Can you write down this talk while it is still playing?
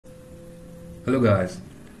Hello guys,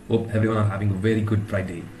 hope everyone are having a very good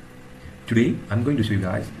Friday. Today I'm going to show you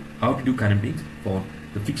guys how to do kinematics for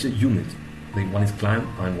the fixture units. Like one is clamp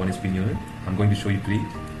and one is pin unit. I'm going to show you today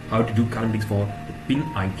how to do kinematics for the pin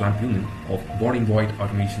and clamp unit of body in void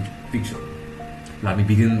automation fixture. Let me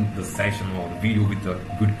begin the session or the video with a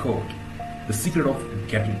good quote. The secret of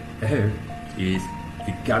getting ahead is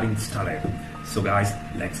getting started. So guys,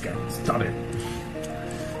 let's get started.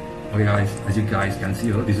 Okay guys, as you guys can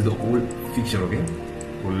see here, this is the old fixture, okay?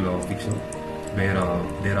 Old fixture where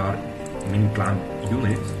there are many clamp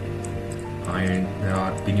units and there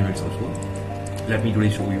are pin units also. Let me today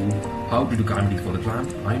show you how to do kinematics for the clamp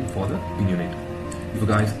and for the pin unit. If you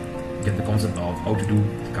guys get the concept of how to do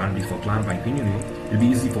kinematics for clamp and pin unit, it will be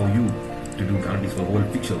easy for you to do kinematics for the whole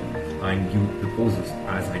fixture and give the poses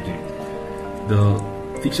as I did. The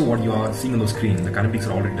fixture what you are seeing on the screen, the kinematics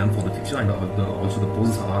are already done for the fixture and also the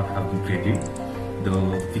poses have been created.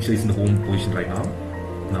 The fixture is in the home position right now.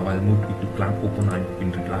 Now I'll move it to clamp open and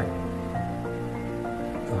pin retract.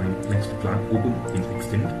 And next to clamp open in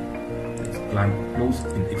extend. Next clamp close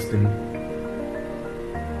in extend.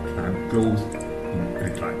 Clamp close in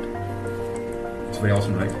retract. It's very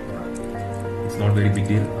awesome, right? It's not very big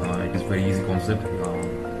deal. It is very easy concept.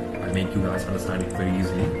 I'll make you guys understand it very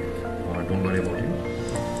easily. Don't worry about it.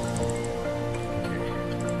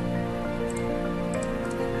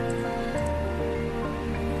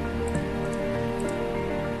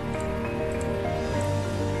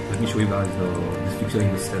 Let me show you guys this picture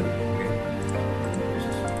in the cell. Okay,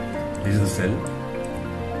 this is the cell.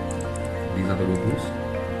 These are the robots.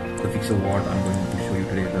 The picture what I'm going to show you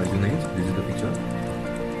today, the units. This is the picture.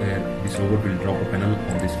 This robot will drop a panel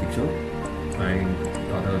on this picture, and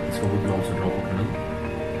this robot will also drop a panel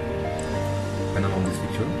on this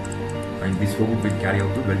picture, and this robot will carry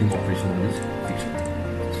out the welding operation on this picture.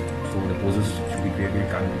 So the poses should be created,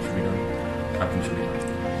 kinematics should be done, everything should be done.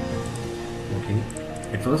 Okay.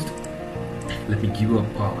 At first, let me give you a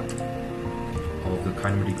part of the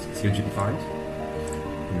kinematics CLGT files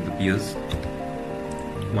in the PS.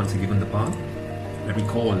 Once given the path, let me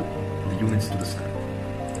call the units to the cell.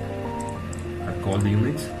 I've called the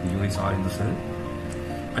units are in the cell.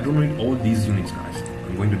 I don't need all these units, guys.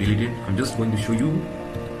 I'm going to delete it. I'm just going to show you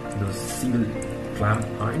the single clamp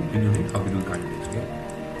and pin unit, how to do kinematics, okay?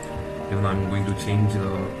 Then I'm going to change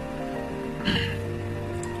the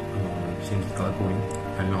color coding.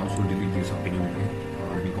 I'll also delete this pin unit.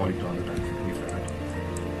 Let me call it all the time.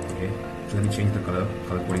 Okay. So let me change the color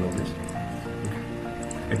coding of this.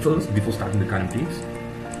 Okay. At first, before starting the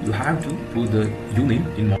kinematics, you have to put the unit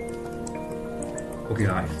in mode. Okay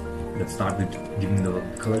guys, let's start with giving the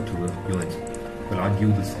color to the units. Well, I'll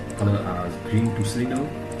give this color as green to cylinder,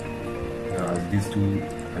 as these two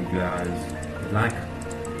I'll give as black.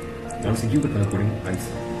 Once I give the color coding, I'll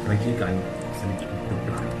right click and select to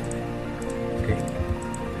black. Okay.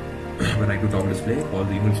 When I do toggle display, all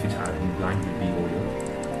the units which have been blank will be over here.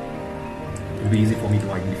 It will be easy for me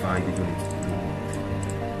to identify the units.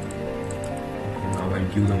 Okay, now I'll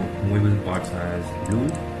give the movable parts as blue.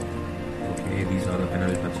 Okay, these are the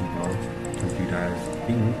panel touching parts. I'll give it as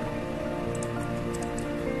pink.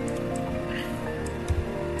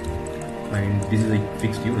 And this is a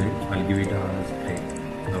fixed unit. I'll give it as gray.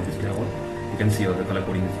 Now display all. You can see how the color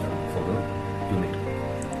coding is done for the unit.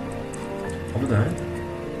 After that,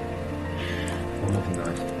 one more thing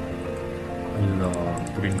guys.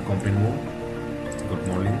 I'll put in component mode. Got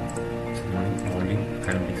modeling,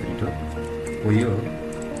 kinematics editor. Over here,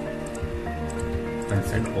 I'll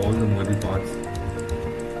send all the movable parts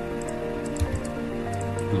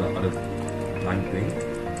to the other blank plane,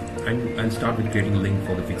 and I'll start with creating a link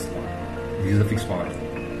for the fixed part. This is the fixed part,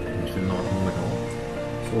 which will not move at all.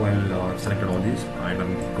 So I'll select all these, and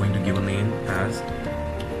I'm going to give a name as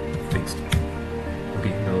fixed.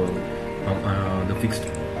 Okay, the fixed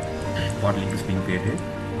part link is being created.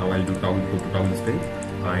 Now I'll go to toggle display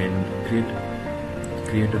and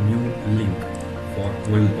create a new link for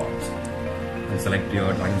movable parts. I'll select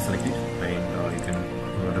your line, select it, and you can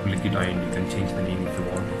double click it, and you can change the name if you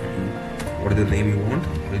want. What is the name you want?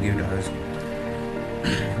 I'll give it as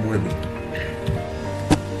movable.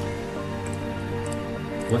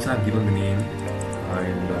 Once I've given the name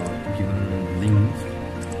and given the link,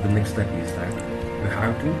 the next step is that you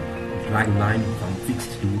have to drag a line from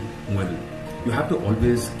fixed to movable. You have to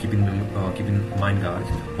always keep in mind, guys,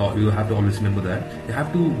 or you have to always remember that you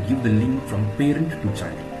have to give the link from parent to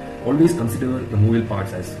child. Always consider the movable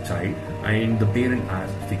parts as child and the parent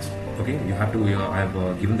as fixed. Okay, you have to. I have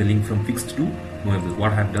given the link from fixed to movable.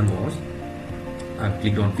 What I have done was I have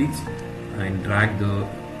clicked on fixed and drag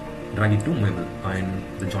it to movable,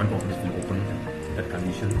 and the joint properties will open that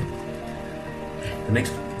condition. The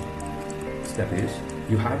next step is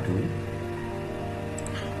you have to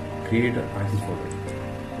create an axis for it.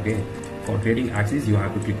 Okay, for creating axis you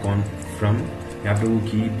have to click on from. You have to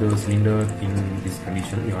keep the cylinder in this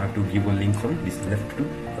condition. You have to give a link from this left to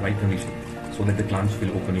right condition so that the clamps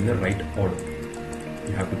will open in the right order.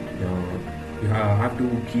 You have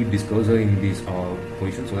to keep this cursor in this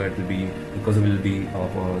position so that the cursor will be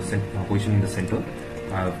positioned in the center.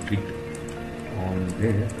 I have clicked on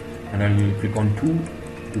there and I will click on 2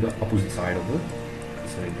 to the opposite side of the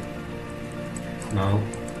cylinder. Now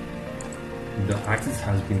the axis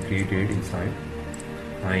has been created inside,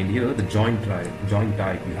 and here the joint type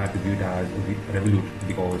you have to give it as revolute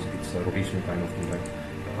because it's a rotational kind of thing, right?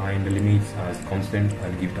 And the limits as constant,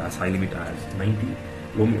 I'll give it as high limit as 90,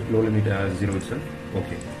 low limit as 0 itself.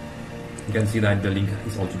 Okay, you can see that the link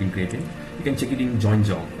is also been created. You can check it in joint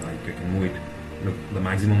job, right? You can move it. Look, the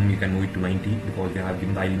maximum you can move it to 90 because they have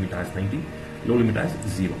given the high limit as 90, low limit as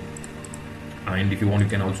 0. And if you want, you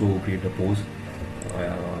can also create a pose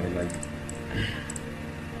like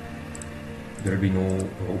there will be no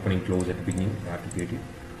opening close at the beginning. You have to create it.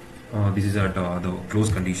 This is at the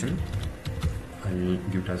close condition. I'll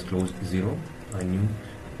give it as close 0 and new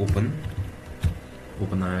open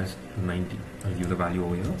as 90. I'll give the value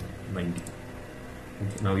over here 90.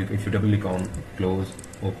 Okay, now if you double click on close,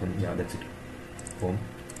 open, yeah, that's it. Home,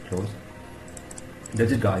 close.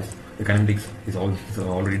 That's it, guys. The kinematics is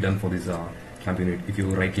already done for this clamp unit. If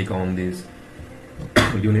you right click on this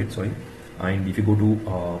unit, sorry, and if you go to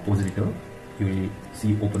pose editor, you will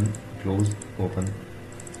see open, close, open.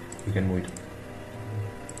 You can move it.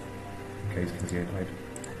 Okay, you can see it, right?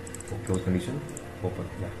 Close condition, open,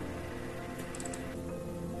 yeah.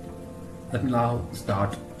 Let me now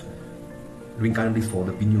start doing kinematics for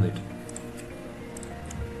the pin unit.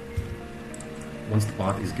 Once the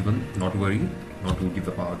path is given, not worry, not to give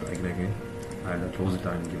the path again, and close it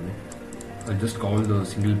and give it. I'll just call the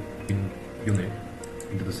single pin unit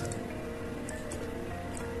into the cell.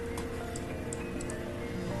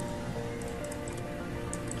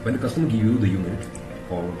 When the customer give you the unit,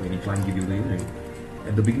 or any client give you the unit,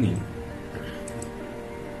 at the beginning,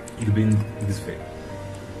 it will be in this way.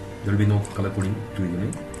 There will be no color coding to the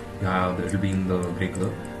unit. It will be in the gray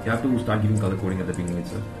color. You have to start giving color coding at the beginning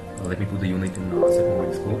itself. Let me put the unit in set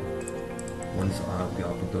modeling scope. Once I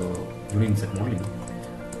put the unit in set modeling,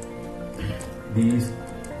 these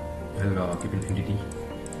I'll keep in entity,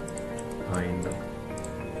 and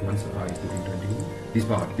once I put into entity,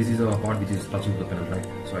 this is a part which is touching the panel, right?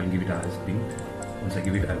 So I'll give it as pink. Once I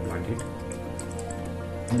give it, I'll blank it.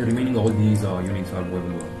 And the remaining all these units are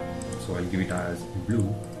movable, so I'll give it as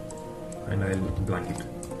blue, and I'll blank it,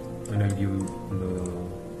 and I'll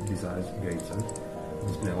give this as gray itself.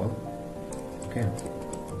 Display all. Okay.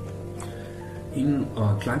 In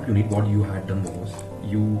clamp unit, what you had done was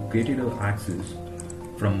you created an axis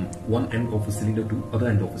from one end of a cylinder to other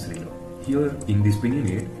end of a cylinder. Here in this pin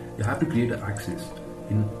unit, you have to create an axis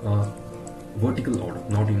in a vertical order,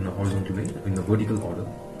 not in a horizontal way, in a vertical order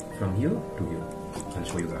from here to here. I'll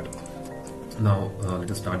show you that. Now let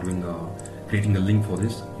us start doing creating a link for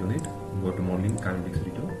this unit. Go to modeling, kinematics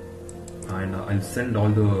editor, and I'll send all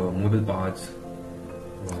the movable parts.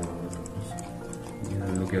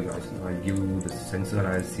 Look here, guys. I'll give the sensor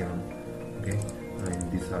as cyan, okay,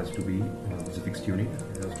 and this has to be this is a fixed unit.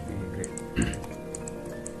 It has to be okay.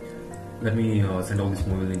 Let me send all this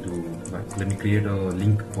movable into. Let me create a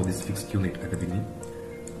link for this fixed unit at the beginning.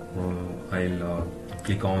 I'll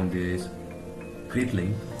click on this create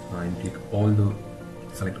link and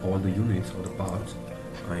select all the units or the parts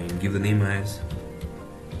and give the name as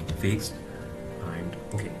fixed, and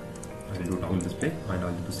okay. I'll do toggle display, and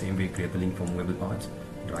I'll do the same way, create the link for movable parts,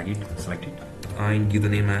 drag it, select it, and give the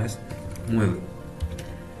name as movable.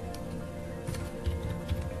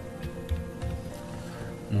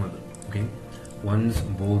 Okay. Once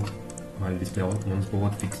both I'll display all, once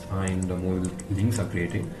both fixed and movable links are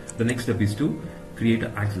created, the next step is to create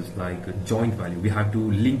an axis like a joint value. We have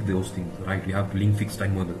to link those things, right? We have to link fixed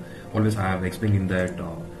and movable. Always I have explained in that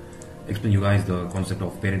explain you guys the concept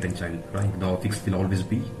of parent and child, right? The fixed will always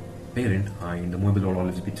be parent and the movable will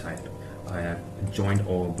always be child. I have joined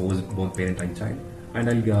or both parent and child, and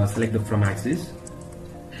I'll select the from axis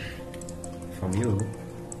from here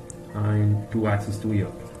and to axis to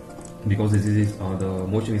here, because this is the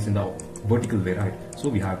motion is in the vertical way, right? So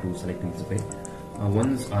we have to select in this way.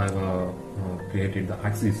 Once I've created the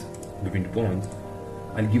axis between 2 points,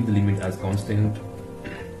 I'll give the limit as constant.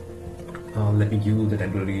 Let me give the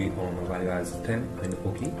temporary value as 10 and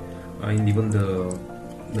OK. And even the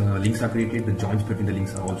links are created, the joints between the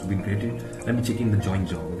links are also being created. Let me check in the joint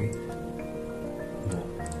job, okay? No,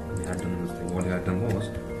 we had done this thing. What we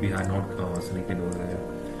we had not selected over there.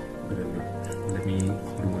 Let me do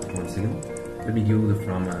it once again. Let me give the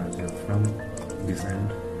from as from this end,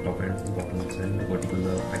 top end, bottom end, the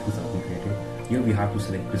vertical axis have been created. Here we have to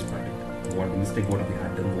select prismatic. What the mistake what we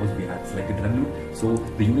had done was we had selected W, so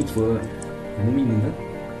the units were moving in the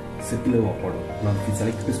circular order. Now if we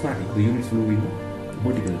select prismatic, the units will be in the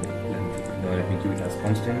vertical way. Let me give it as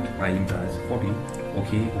constant, I leave it as 40.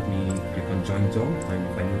 Okay, let me click on join zone, and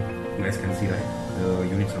when you guys can see that the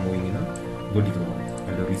units are moving in a vertical order.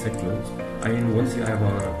 And the reset close. And once you have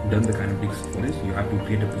done the kinematics for this, you have to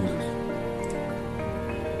create a poses.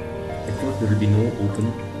 At first there will be no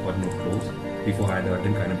open or no close. Before I had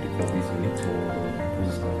done kinematics for this unit, so the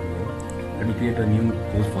poses are here. Let me create a new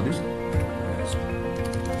pose for this.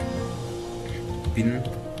 Pin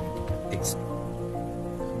X.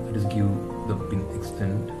 Let us give the pin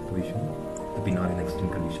extend position. The pin are in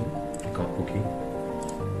extend condition. Click on OK.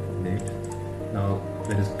 Next. Now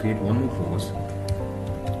let us create one more pose.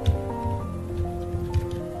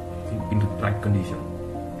 In retract condition,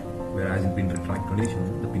 whereas in pin retract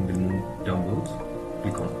condition the pin will move downwards.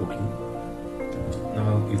 Click on OK.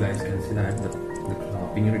 Now you guys can see that the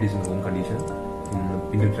pin unit is in home condition. In the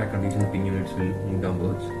pin retract condition the pin units will move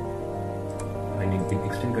downwards, and in pin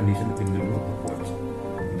extend condition the pin will move upwards.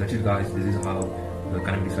 That's it guys, this is how the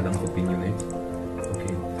kinematics are done for pin units.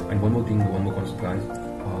 Okay, and one more thing, one more concept guys,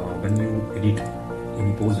 when you edit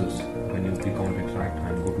any poses, when you click on retract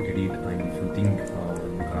and go to edit, and if you think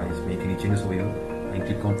you guys make any changes over here and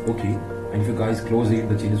click on OK, and if you guys close it,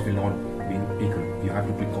 the changes will not be taken. You have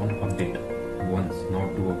to click on update once, not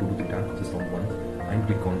to the tab, just on once, and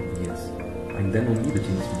click on yes, and then only the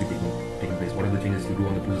changes will be taking place. Whatever the changes you do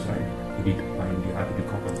on the pose side, edit, and you have to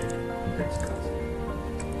click on update. That's guys.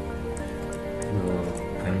 The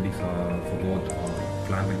kinematics are for both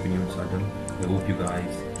clamp and pin units are done. I hope you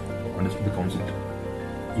guys understood the concept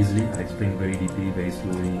easily. I explained very deeply, very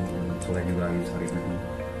slowly, so that you guys are able to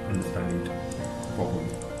understand it properly.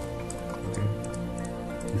 Okay.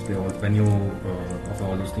 Display all, when you offer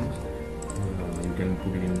all those things, you can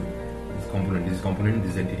put it in this component,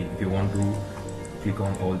 this entity. If you want to click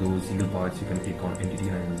on all those single parts, you can click on entity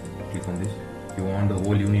and click on this. If you want the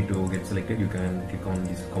whole unit to get selected, you can click on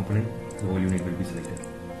this component. The whole unit will be selected.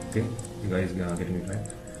 Okay, you guys are getting it right.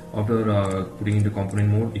 After putting into component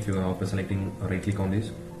mode, if you are after selecting right click on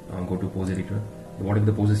this, go to pose editor. Whatever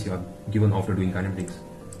the poses you have given after doing kinematics,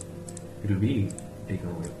 it will be taken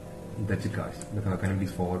away. That's it guys. The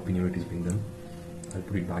kinematics for pin unit is being done. I'll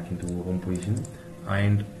put it back into home position,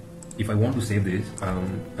 and if I want to save this,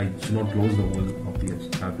 I should not close the whole of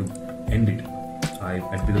this. I have to end it.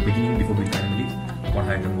 At the beginning, before doing kinematics, what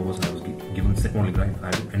I had done was I was given set modeling, right?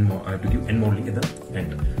 I have to give end modeling at the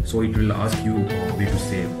end. So it will ask you where to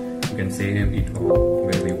save. You can save it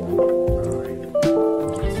wherever you want.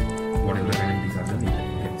 Whatever the kinematics are done, you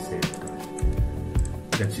can save it,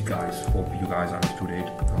 guys. That's it guys. Hope you guys understood it.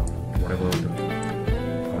 Whatever the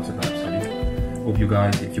concept I've studied. Hope you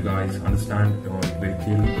guys, if you guys understand very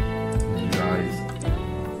clearly, you guys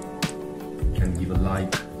can give a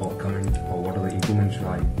like or comment, or what are the improvements should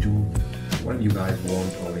I do, whatever you guys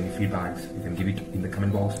want, or any feedbacks, you can give it in the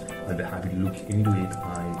comment box. I'll be happy to look into it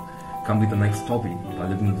and come with the next topic by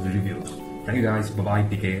looking into the reviews. Thank you guys, bye bye,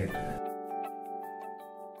 take care.